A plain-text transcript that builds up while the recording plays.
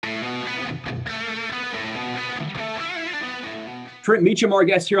Trent Meacham, our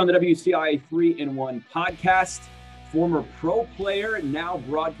guest here on the WCIA 3-in-1 podcast. Former pro player, now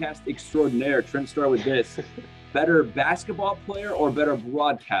broadcast extraordinaire. Trent, start with this. Better basketball player or better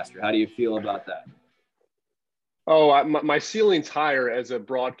broadcaster? How do you feel about that? Oh, my ceiling's higher as a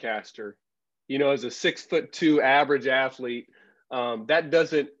broadcaster. You know, as a 6'2" average athlete, that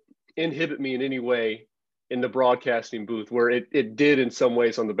doesn't inhibit me in any way in the broadcasting booth, where it did in some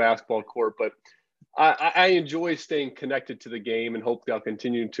ways on the basketball court. But I enjoy staying connected to the game and hope I'll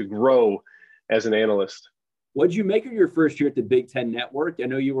continue to grow as an analyst. What did you make of your first year at the Big Ten Network? I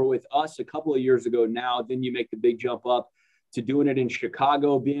know you were with us a couple of years ago now. Then you make the big jump up to doing it in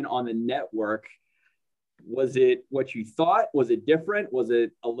Chicago, being on the network. Was it what you thought? Was it different? Was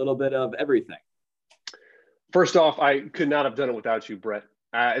it a little bit of everything? First off, I could not have done it without you, Brett.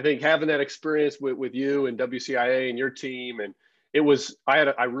 I think having that experience with you and WCIA and your team, and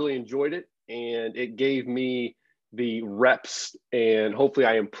I really enjoyed it, and it gave me the reps, and hopefully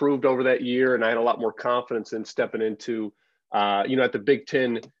I improved over that year, and I had a lot more confidence in stepping into, at the Big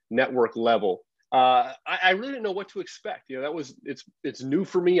Ten Network level. I really didn't know what to expect. It's new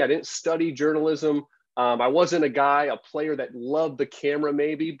for me. I didn't study journalism. I wasn't a player that loved the camera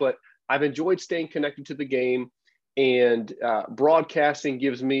maybe, but I've enjoyed staying connected to the game, and broadcasting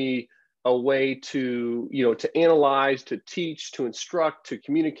gives me a way to analyze, to teach, to instruct, to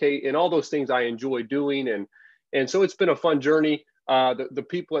communicate, and all those things I enjoy doing. And so it's been a fun journey. The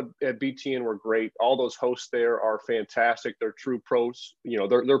people at BTN were great. All those hosts there are fantastic. They're true pros.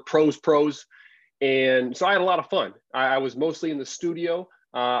 They're pros. And so I had a lot of fun. I was mostly in the studio.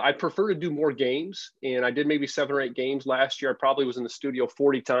 I prefer to do more games, and I did maybe 7 or 8 games last year. I probably was in the studio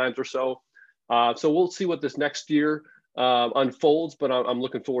 40 times or so. So we'll see what this next year unfolds, but I'm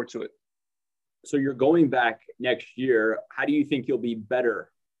looking forward to it. So you're going back next year. How do you think you'll be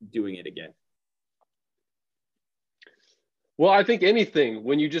better doing it again? Well, I think anything,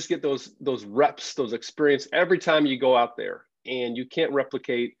 when you just get those reps, those experience every time you go out there, and you can't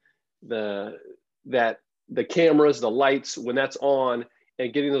replicate the cameras, the lights when that's on,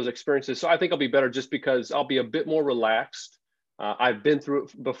 and getting those experiences. So I think I'll be better just because I'll be a bit more relaxed. I've been through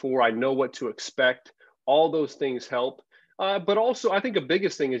it before. I know what to expect. All those things help. But also, I think the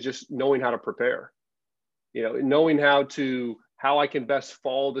biggest thing is just knowing how to prepare. Knowing how I can best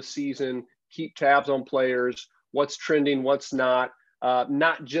follow the season, keep tabs on players, what's trending, what's not.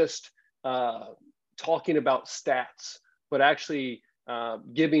 Not just talking about stats, but actually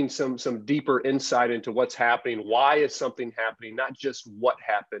giving some deeper insight into what's happening. Why is something happening? Not just what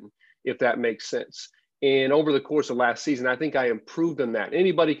happened, if that makes sense. And over the course of last season, I think I improved on that.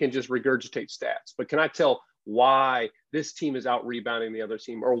 Anybody can just regurgitate stats, but can I tell why this team is out rebounding the other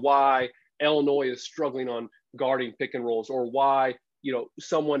team, or why Illinois is struggling on guarding pick and rolls, or why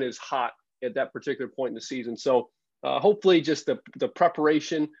someone is hot at that particular point in the season? So hopefully just the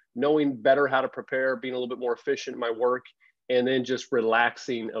preparation, knowing better how to prepare, being a little bit more efficient in my work, and then just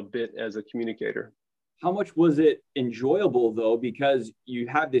relaxing a bit as a communicator. How much was it enjoyable, though, because you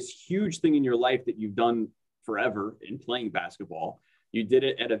have this huge thing in your life that you've done forever in playing basketball. You did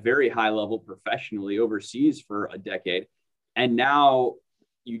it at a very high level professionally overseas for a decade. And now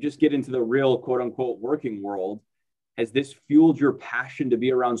you just get into the real, quote unquote, working world. Has this fueled your passion to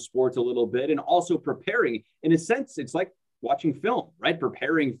be around sports a little bit, and also preparing? In a sense, it's like watching film, right?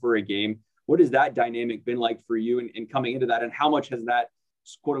 Preparing for a game. What has that dynamic been like for you and coming into that? And how much has that,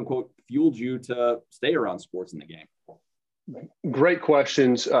 quote unquote, fueled you to stay around sports in the game? Great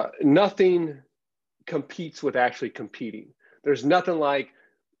questions. Nothing competes with actually competing. There's nothing like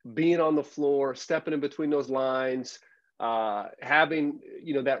being on the floor, stepping in between those lines, having,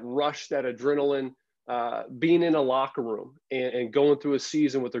 that rush, that adrenaline, being in a locker room and going through a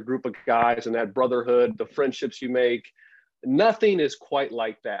season with a group of guys, and that brotherhood, the friendships you make. Nothing is quite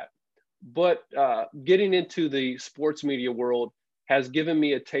like that. But getting into the sports media world has given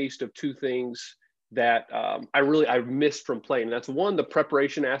me a taste of 2 things that I missed from playing. And that's one, the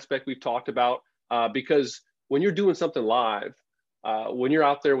preparation aspect we've talked about, because when you're doing something live, when you're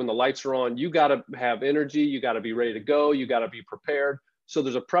out there, when the lights are on, you got to have energy, you got to be ready to go, you got to be prepared. So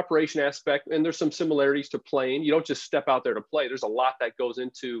there's a preparation aspect, and there's some similarities to playing. You don't just step out there to play. There's a lot that goes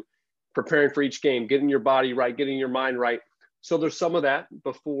into preparing for each game, getting your body right, getting your mind right. So there's some of that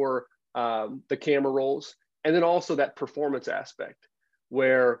before the camera rolls. And then also that performance aspect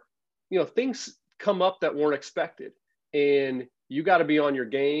where, things come up that weren't expected, and you got to be on your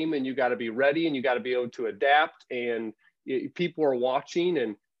game, and you got to be ready, and you got to be able to adapt, and people are watching,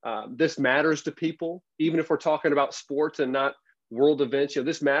 and this matters to people, even if we're talking about sports and not world events.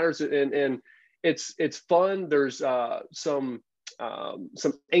 This matters, and it's fun. There's some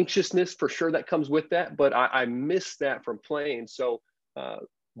some anxiousness for sure that comes with that, but I miss that from playing. So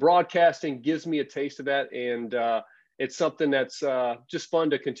broadcasting gives me a taste of that, and it's something that's just fun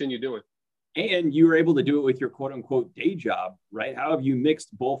to continue doing. And you were able to do it with your quote unquote day job, right? How have you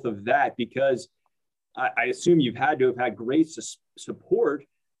mixed both of that? Because I assume you've had to have had great support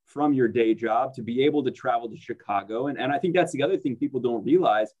from your day job to be able to travel to Chicago. And I think that's the other thing people don't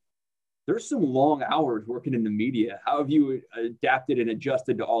realize. There's some long hours working in the media. How have you adapted and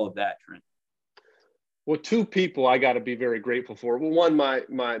adjusted to all of that, Trent? Well, two people I got to be very grateful for. Well, one,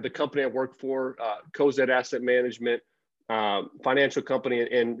 the company I work for, Cozad Asset Management, financial company,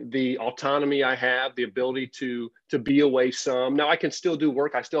 and the autonomy I have, the ability to be away some. Now I can still do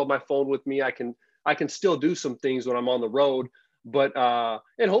work. I still have my phone with me. I can still do some things when I'm on the road, but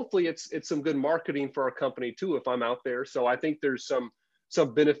and hopefully it's some good marketing for our company too if I'm out there. So I think there's some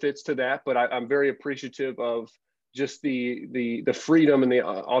benefits to that, but I'm very appreciative of just the freedom and the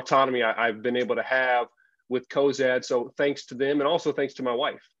autonomy I've been able to have with Cozad. So thanks to them, and also thanks to my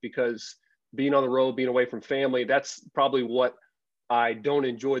wife, because being on the road, being away from family, that's probably what I don't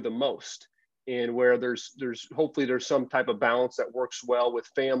enjoy the most. And where there's hopefully there's some type of balance that works well with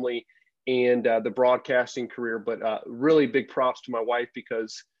family and the broadcasting career. But really big props to my wife,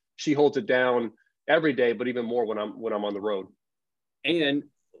 because she holds it down every day, but even more when I'm on the road. And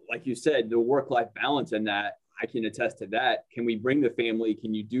like you said, the work-life balance in that, I can attest to that. Can we bring the family?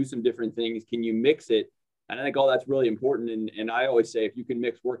 Can you do some different things? Can you mix it? And I think all that's really important. And I always say, if you can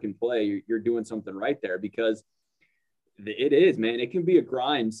mix work and play, you're doing something right there, because it is, man, it can be a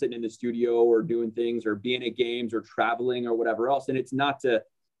grind sitting in the studio or doing things or being at games or traveling or whatever else. And it's not to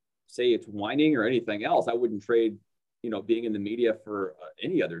say it's whining or anything else. I wouldn't trade, being in the media for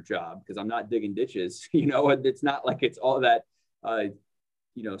any other job, because I'm not digging ditches, it's not like it's all that,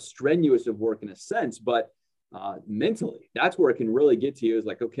 strenuous of work in a sense, but mentally, that's where it can really get to you, is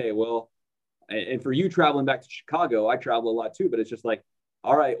like, okay, well, and for you traveling back to Chicago, I travel a lot too, but it's just like,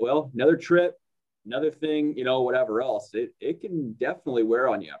 all right, well, another trip, another thing, whatever else, it can definitely wear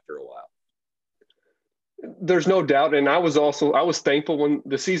on you after a while. There's no doubt. And I was thankful when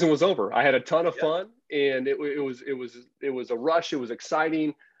the season was over. I had a ton of fun, and it was a rush. It was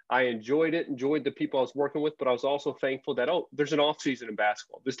exciting. I enjoyed the people I was working with, but I was also thankful that, there's an off season in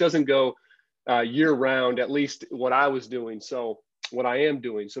basketball. This doesn't go year round, at least what I was doing. So what I am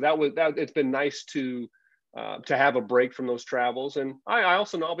doing. So it's been nice to have a break from those travels. And I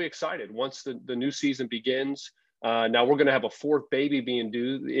also know I'll be excited once the new season begins. Now we're going to have a fourth baby being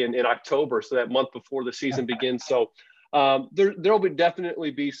due in October, so that month before the season begins. So there'll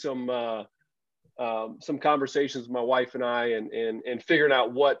definitely be some conversations with my wife and I, and figuring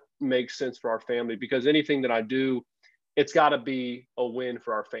out what makes sense for our family, because anything that I do, it's got to be a win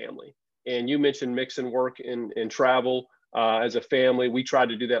for our family. And you mentioned mixing work and travel as a family. We tried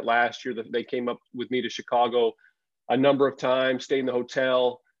to do that last year. They came up with me to Chicago a number of times, stayed in the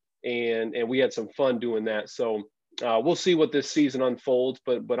hotel, and we had some fun doing that. So we'll see what this season unfolds,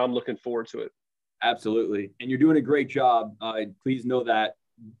 but I'm looking forward to it. Absolutely. And you're doing a great job. Please know that,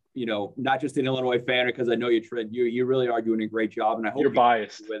 not just an Illinois fan, because I know you, Trent, you really are doing a great job. And I hope you're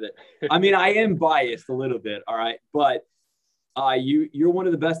biased with it. I mean, I am biased a little bit. All right. But you're one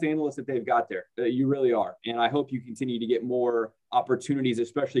of the best analysts that they've got there. You really are. And I hope you continue to get more opportunities,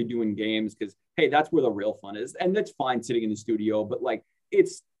 especially doing games, because, hey, that's where the real fun is. And that's fine sitting in the studio, but like,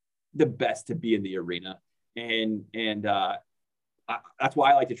 it's the best to be in the arena. And that's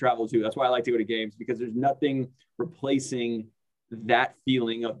why I like to travel too. That's why I like to go to games, because there's nothing replacing that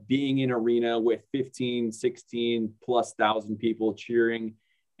feeling of being in arena with 15, 16 plus thousand people cheering.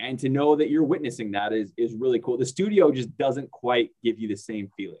 And to know that you're witnessing that is really cool. The studio just doesn't quite give you the same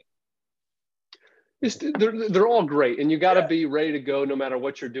feeling. They're all great, and you got to be ready to go no matter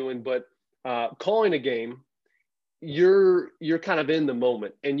what you're doing. But calling a game, you're kind of in the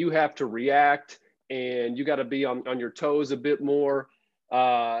moment, and you have to react, and you got to be on your toes a bit more.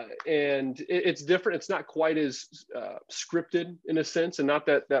 And it's different. It's not quite as scripted in a sense, and not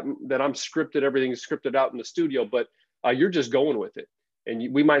that I'm scripted. Everything is scripted out in the studio, but you're just going with it.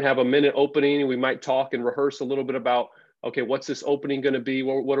 And we might have a minute opening, and we might talk and rehearse a little bit about, okay, what's this opening going to be?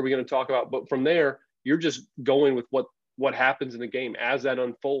 What are we going to talk about? But from there, you're just going with what happens in the game as that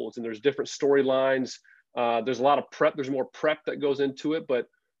unfolds. And there's different storylines. There's a lot of prep. There's more prep that goes into it, but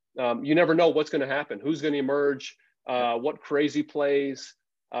you never know what's going to happen. Who's going to emerge? What crazy plays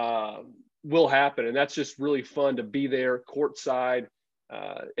will happen. And that's just really fun to be there courtside,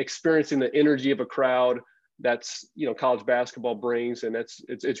 experiencing the energy of a crowd that's, college basketball brings. And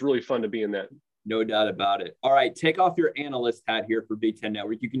it's really fun to be in that. No doubt about it. All right. Take off your analyst hat here for Big Ten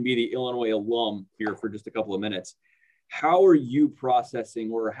Network. You can be the Illinois alum here for just a couple of minutes. how are you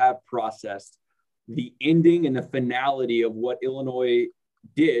processing or have processed the ending and the finality of what Illinois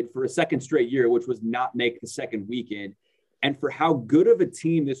did for a second straight year, which was not make the second weekend, and for how good of a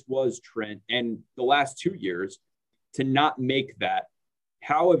team this was, Trent, and the last 2 years to not make that?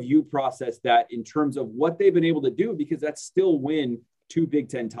 How have you processed that in terms of what they've been able to do? Because that's still win 2 Big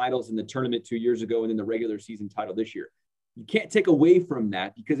Ten titles in the tournament 2 years ago and then the regular season title this year. You can't take away from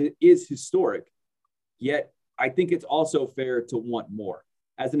that because it is historic. Yet I think it's also fair to want more.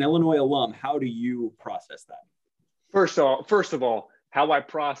 As an Illinois alum, how do you process that? First of all, how I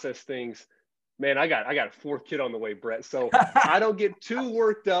process things, man, I got a 4th kid on the way, Brett. So I don't get too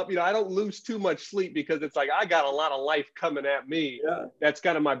worked up. I don't lose too much sleep because it's like I got a lot of life coming at me. Yeah. That's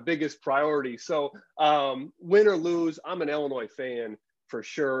kind of my biggest priority. So win or lose, I'm an Illinois fan for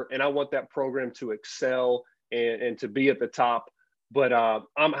sure. And I want that program to excel and to be at the top. But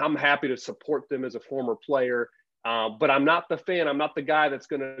I'm happy to support them as a former player. But I'm not the fan. I'm not the guy that's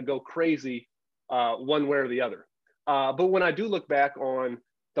going to go crazy one way or the other. But when I do look back on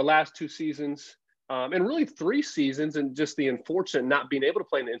the last 2 seasons, and really 3 seasons, and just the unfortunate not being able to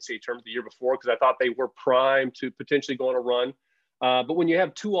play in the NCAA tournament the year before, because I thought they were primed to potentially go on a run. But when you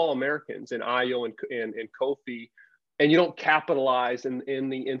have 2 All-Americans in Ayo and Kofi, and you don't capitalize in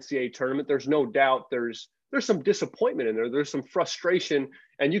the NCAA tournament, there's no doubt there's some disappointment in there. There's some frustration,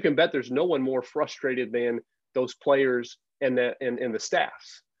 and you can bet there's no one more frustrated than those players and the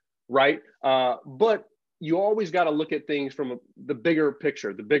staffs, right? But you always got to look at things from the bigger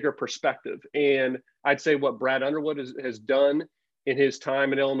picture, the bigger perspective. And I'd say what Brad Underwood has done in his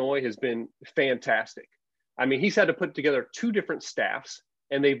time in Illinois has been fantastic. I mean, he's had to put together 2 different staffs,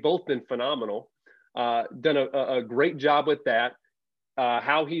 and they've both been phenomenal. Done a great job with that.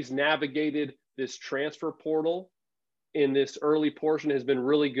 How he's navigated this transfer portal in this early portion has been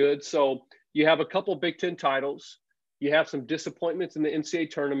really good. So you have a couple Big Ten titles. You have some disappointments in the NCAA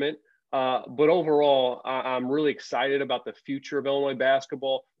tournament. But overall, I'm really excited about the future of Illinois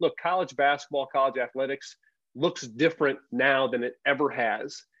basketball. Look, college basketball, college athletics looks different now than it ever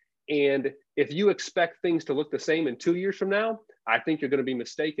has. And if you expect things to look the same in 2 years from now, I think you're going to be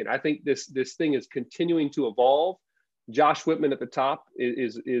mistaken. I think this thing is continuing to evolve. Josh Whitman at the top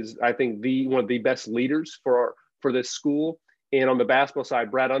is I think one of the best leaders for this school. And on the basketball side,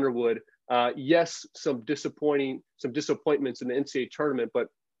 Brad Underwood, yes, some disappointments in the NCAA tournament, but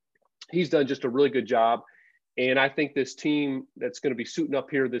he's done just a really good job. And I think this team that's going to be suiting up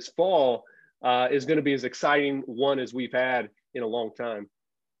here this fall is going to be as exciting one as we've had in a long time.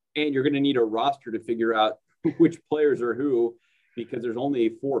 And you're going to need a roster to figure out which players are who, because there's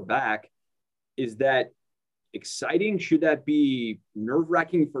only 4 back. Is that exciting? Should that be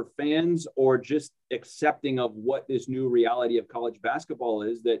nerve-wracking for fans, or just accepting of what this new reality of college basketball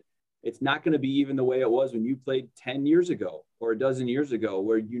is, that it's not going to be even the way it was when you played 10 years ago or a dozen years ago,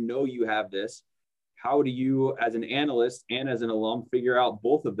 where you have this? How do you, as an analyst and as an alum, figure out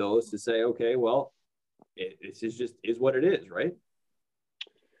both of those to say, okay, well, this is what it is, right?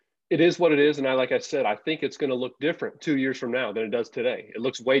 It is what it is. And like I said, I think it's going to look different 2 years from now than it does today. It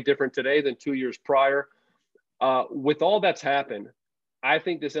looks way different today than 2 years prior. With all that's happened, I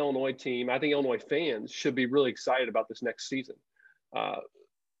think this Illinois team, I think Illinois fans should be really excited about this next season.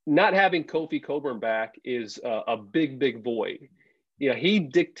 Not having Kofi Cockburn back is a big, big void. He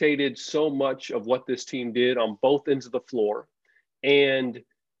dictated so much of what this team did on both ends of the floor. And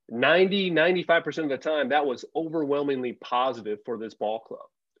 95% of the time, that was overwhelmingly positive for this ball club.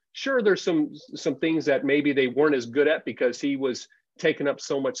 Sure, there's some things that maybe they weren't as good at because he was taking up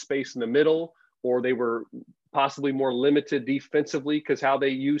so much space in the middle, or they were possibly more limited defensively because how they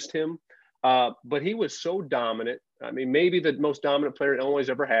used him. But he was so dominant. I mean, maybe the most dominant player Illinois has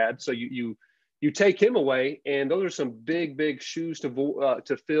ever had. So you take him away, and those are some big, big shoes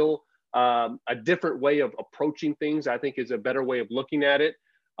to fill. A different way of approaching things, I think, is a better way of looking at it.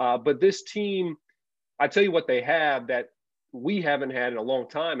 But this team, I tell you what they have that we haven't had in a long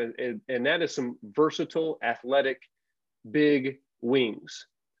time, and that is some versatile, athletic, big wings.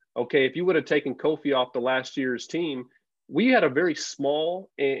 Okay, if you would have taken Kofi off the last year's team, we had a very small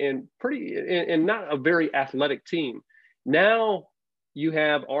and not a very athletic team. Now you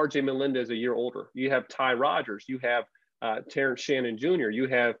have RJ Melendez a year older. You have Ty Rodgers. You have Terrence Shannon Jr. You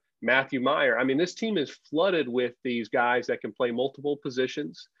have Matthew Meyer. I mean, this team is flooded with these guys that can play multiple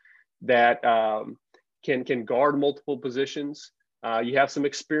positions, that can guard multiple positions. You have some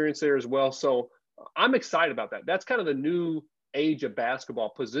experience there as well. So I'm excited about that. That's kind of the new age of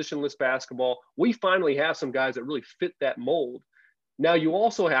basketball, positionless basketball. We finally have some guys that really fit that mold. Now you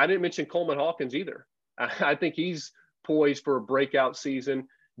also have, I didn't mention Coleman Hawkins either. I think he's poised for a breakout season.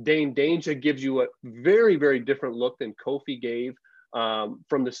 Dane Danger gives you a very, very different look than Kofi gave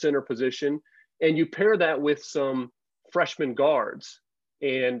from the center position. And you pair that with some freshman guards.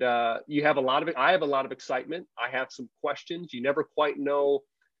 And you have I have a lot of excitement. I have some questions. You never quite know,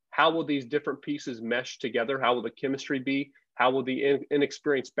 how will these different pieces mesh together? How will the chemistry be? How will the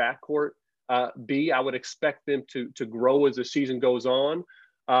inexperienced backcourt be? I would expect them to grow as the season goes on.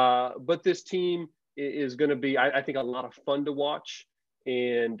 But this team is going to be, I think, a lot of fun to watch,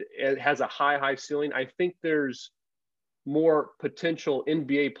 and it has a high ceiling. I think there's more potential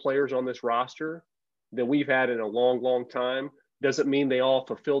NBA players on this roster than we've had in a long time. Doesn't mean they all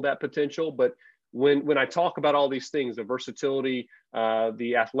fulfill that potential, but when I talk about all these things, the versatility,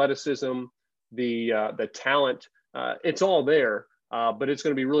 the athleticism, the talent, it's all there. But it's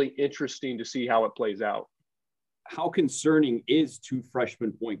going to be really interesting to see how it plays out. How concerning is two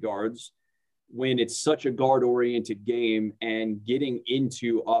freshman point guards when it's such a guard-oriented game and getting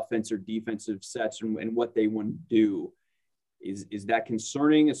into offensive or defensive sets and what they want to do? Is that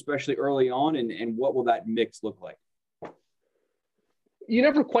concerning, especially early on? And what will that mix look like? You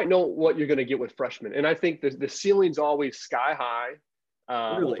never quite know what you're going to get with freshmen. And I think the ceiling's always sky high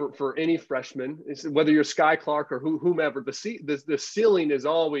Really? for any freshman. It's, whether you're Sky Clark or whomever, the ceiling is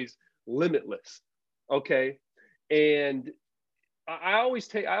always limitless. Okay. And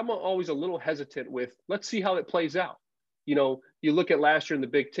I'm always a little hesitant with, let's see how it plays out. You know, you look at last year in the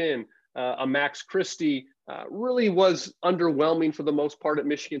Big Ten, a Max Christie really was underwhelming for the most part at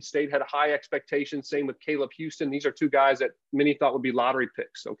Michigan State, had high expectations. Same with Caleb Houston. These are two guys that many thought would be lottery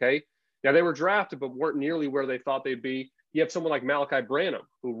picks. Okay. Now they were drafted, but weren't nearly where they thought they'd be. You have someone like Malachi Branham,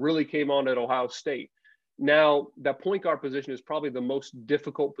 who really came on at Ohio State. Now, that point guard position is probably the most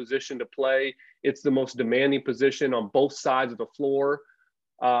difficult position to play. It's the most demanding position on both sides of the floor.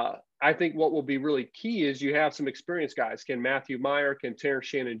 I think what will be really key is you have some experienced guys. Can Matthew Meyer, can Terrence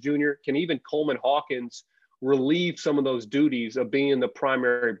Shannon Jr., can even Coleman Hawkins relieve some of those duties of being the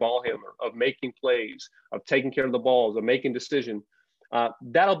primary ball handler, of making plays, of taking care of the balls, of making decisions?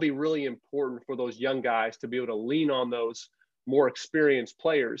 That'll be really important for those young guys to be able to lean on those more experienced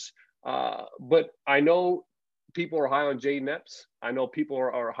players. But I know people are high on Jaden Epps. I know people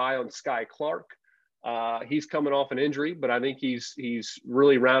are high on Sky Clark. He's coming off an injury, but I think he's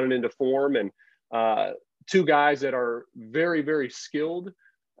really rounding into form. And two guys that are very, very skilled,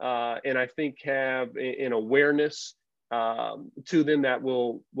 and I think have an awareness to them that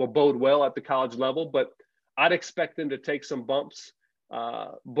will bode well at the college level. But I'd expect them to take some bumps,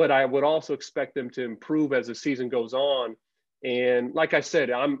 but I would also expect them to improve as the season goes on. And like I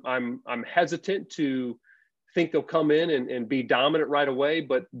said, I'm hesitant to think they'll come in and be dominant right away,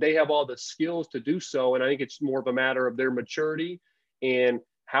 but they have all the skills to do so. And I think it's more of a matter of their maturity and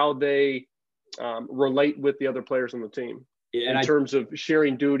how they relate with the other players on the team in terms of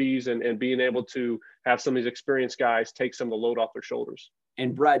sharing duties and being able to have some of these experienced guys take some of the load off their shoulders.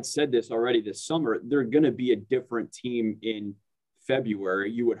 And Brad said this already this summer, they're going to be a different team in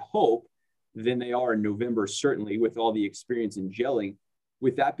February, you would hope, than they are in November, certainly with all the experience in gelling.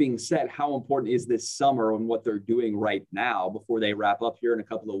 With that being said, how important is this summer and what they're doing right now before they wrap up here in a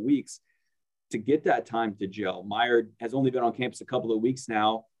couple of weeks to get that time to gel? Meyer has only been on campus a couple of weeks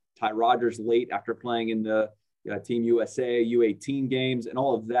now. Ty Rodgers late after playing in the Team USA, U18 games and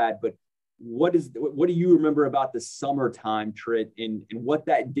all of that. But what do you remember about the summertime, Trit, and what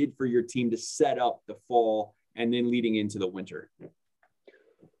that did for your team to set up the fall and then leading into the winter?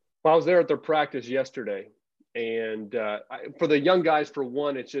 Well, I was there at their practice yesterday. And for the young guys, for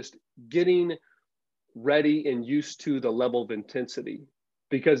one, it's just getting ready and used to the level of intensity,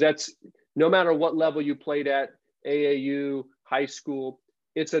 because that's no matter what level you played at, AAU, high school,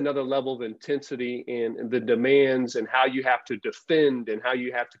 it's another level of intensity and the demands and how you have to defend and how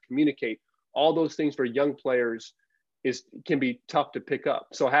you have to communicate. All those things for young players can be tough to pick up.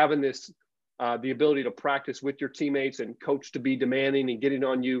 So having this, the ability to practice with your teammates and coach to be demanding and getting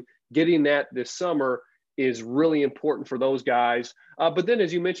on you, getting that this summer is really important for those guys. But then,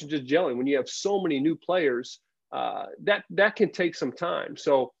 as you mentioned, just gelling, when you have so many new players, that can take some time.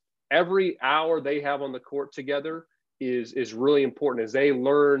 So every hour they have on the court together is really important as they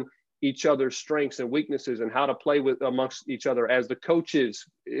learn each other's strengths and weaknesses and how to play with amongst each other as the coaches,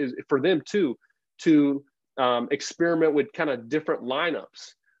 is for them too, to experiment with kind of different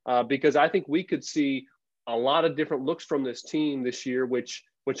lineups. Because I think we could see a lot of different looks from this team this year, which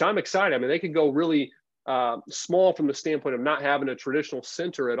I'm excited. I mean, they could go really small from the standpoint of not having a traditional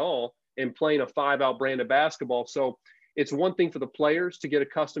center at all and playing a 5-out brand of basketball. So it's one thing for the players to get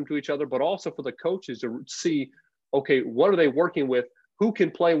accustomed to each other, but also for the coaches to see, okay, what are they working with? Who can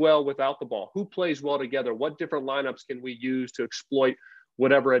play well without the ball? Who plays well together? What different lineups can we use to exploit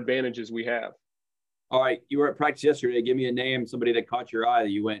whatever advantages we have. All right, you were at practice yesterday. Give me a name, somebody that caught your eye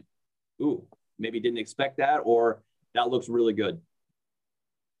that you went, ooh, maybe didn't expect that, or that looks really good.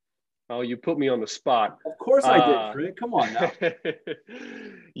 Oh, you put me on the spot. Of course I did, Trent. Come on now.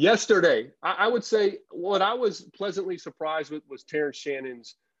 Yesterday, I would say what I was pleasantly surprised with was Terrence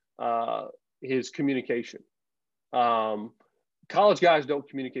Shannon's his communication. College guys don't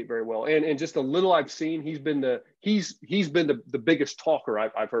communicate very well, and just a little I've seen, he's been the biggest talker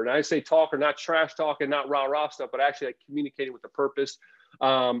I've heard. And I say talker, not trash talk and not rah rah stuff, but actually like communicating with a purpose.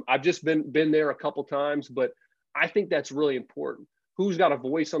 I've just been there a couple times, but I think that's really important. Who's got a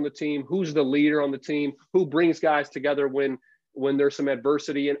voice on the team? Who's the leader on the team? Who brings guys together when there's some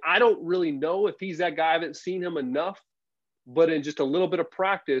adversity? And I don't really know if he's that guy. I haven't seen him enough, but in just a little bit of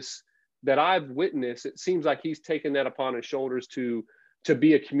practice that I've witnessed, it seems like he's taken that upon his shoulders to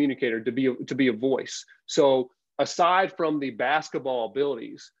be a communicator, to be a voice. So aside from the basketball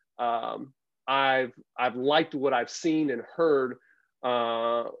abilities, I've liked what I've seen and heard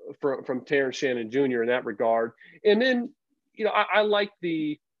from Terrence Shannon Jr. in that regard. And then, you know, I like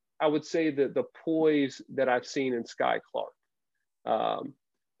I would say the poise that I've seen in Skyy Clark.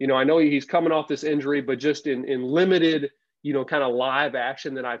 You know, I know he's coming off this injury, but just in limited, you know, kind of live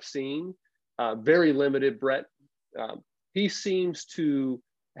action that I've seen, very limited, Brett. He seems to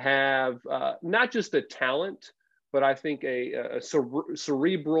have not just the talent, but I think a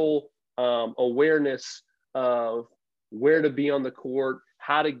cerebral awareness of where to be on the court,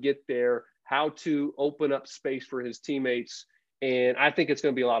 how to get there, how to open up space for his teammates. And I think it's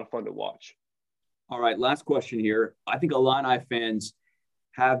going to be a lot of fun to watch. All right, last question here. I think Illini fans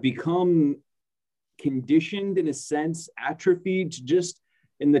have become conditioned, in a sense, atrophied to just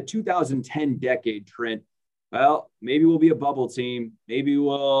in the 2010 decade, Trent. Well, maybe we'll be a bubble team. Maybe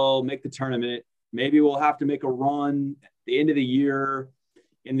we'll make the tournament. Maybe we'll have to make a run at the end of the year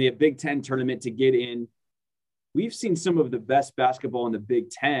in the Big Ten tournament to get in. We've seen some of the best basketball in the Big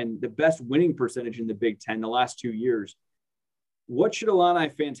Ten, the best winning percentage in the Big Ten the last 2 years. What should Illini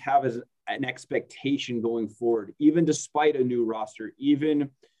fans have as an expectation going forward, even despite a new roster, even,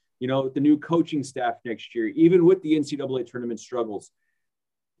 you know, the new coaching staff next year, even with the NCAA tournament struggles?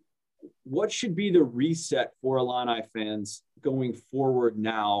 What should be the reset for Illini fans going forward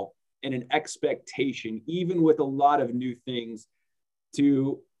now, and an expectation, even with a lot of new things,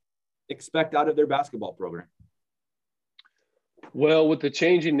 to expect out of their basketball program? Well, with the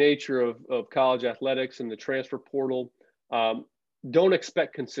changing nature of college athletics and the transfer portal, don't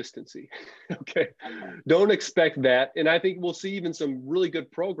expect consistency. Okay. Don't expect that. And I think we'll see even some really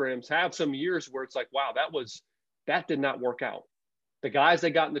good programs have some years where it's like, wow, that did not work out. The guys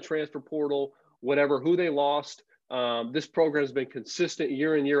they got in the transfer portal, whatever, who they lost, this program has been consistent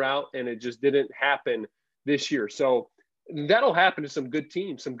year in, year out, and it just didn't happen this year. So that'll happen to some good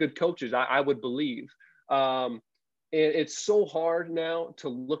teams, some good coaches, I would believe. And it's so hard now to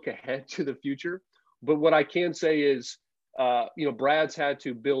look ahead to the future. But what I can say is, you know, Brad's had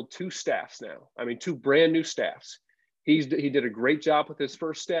to build 2 staffs now. I mean, 2 brand new staffs. He did a great job with his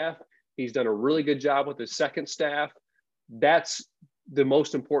first staff. He's done a really good job with his second staff. That's the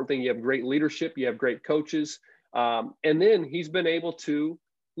most important thing. You have great leadership. You have great coaches. And then he's been able to,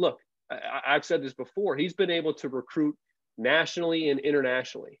 look, I've said this before, he's been able to recruit nationally and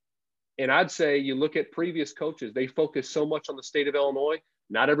internationally. And I'd say you look at previous coaches, they focus so much on the state of Illinois.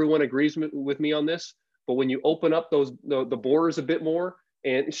 Not everyone agrees with me on this, but when you open up the borders a bit more,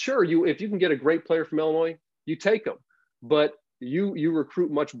 and sure, if you can get a great player from Illinois, you take them, but you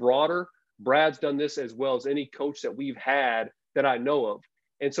recruit much broader. Brad's done this as well as any coach that we've had that I know of.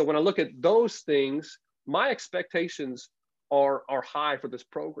 And so when I look at those things, my expectations are high for this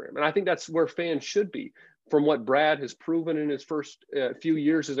program. And I think that's where fans should be. From what Brad has proven in his first few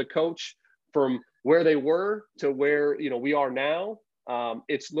years as a coach, from where they were to where, you know, we are now,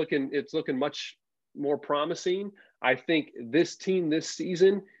 it's looking much more promising. I think this team this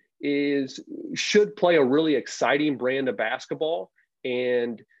season should play a really exciting brand of basketball,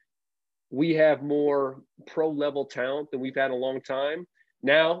 and we have more pro level talent than we've had in a long time.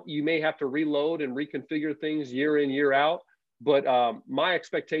 Now you may have to reload and reconfigure things year in, year out. But my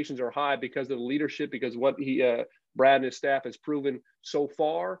expectations are high because of the leadership, because what Brad and his staff has proven so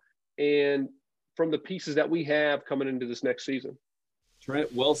far, and from the pieces that we have coming into this next season.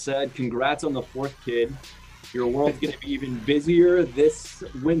 Trent, well said. Congrats on the 4th kid. Your world's going to be even busier this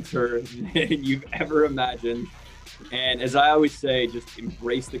winter than you've ever imagined. And as I always say, just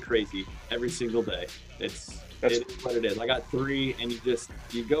embrace the crazy every single day. It is what it is. I got 3, and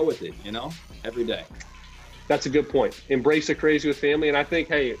you go with it, you know, every day. That's a good point. Embrace the crazy with family. And I think,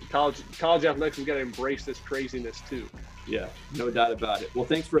 hey, college athletics, we got to embrace this craziness too. Yeah, no doubt about it. Well,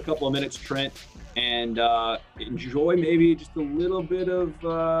 thanks for a couple of minutes, Trent, and enjoy maybe just a little bit of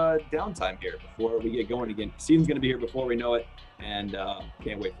downtime here before we get going again. Season's going to be here before we know it, and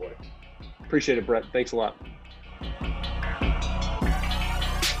can't wait for it. Appreciate it, Brett. Thanks a lot.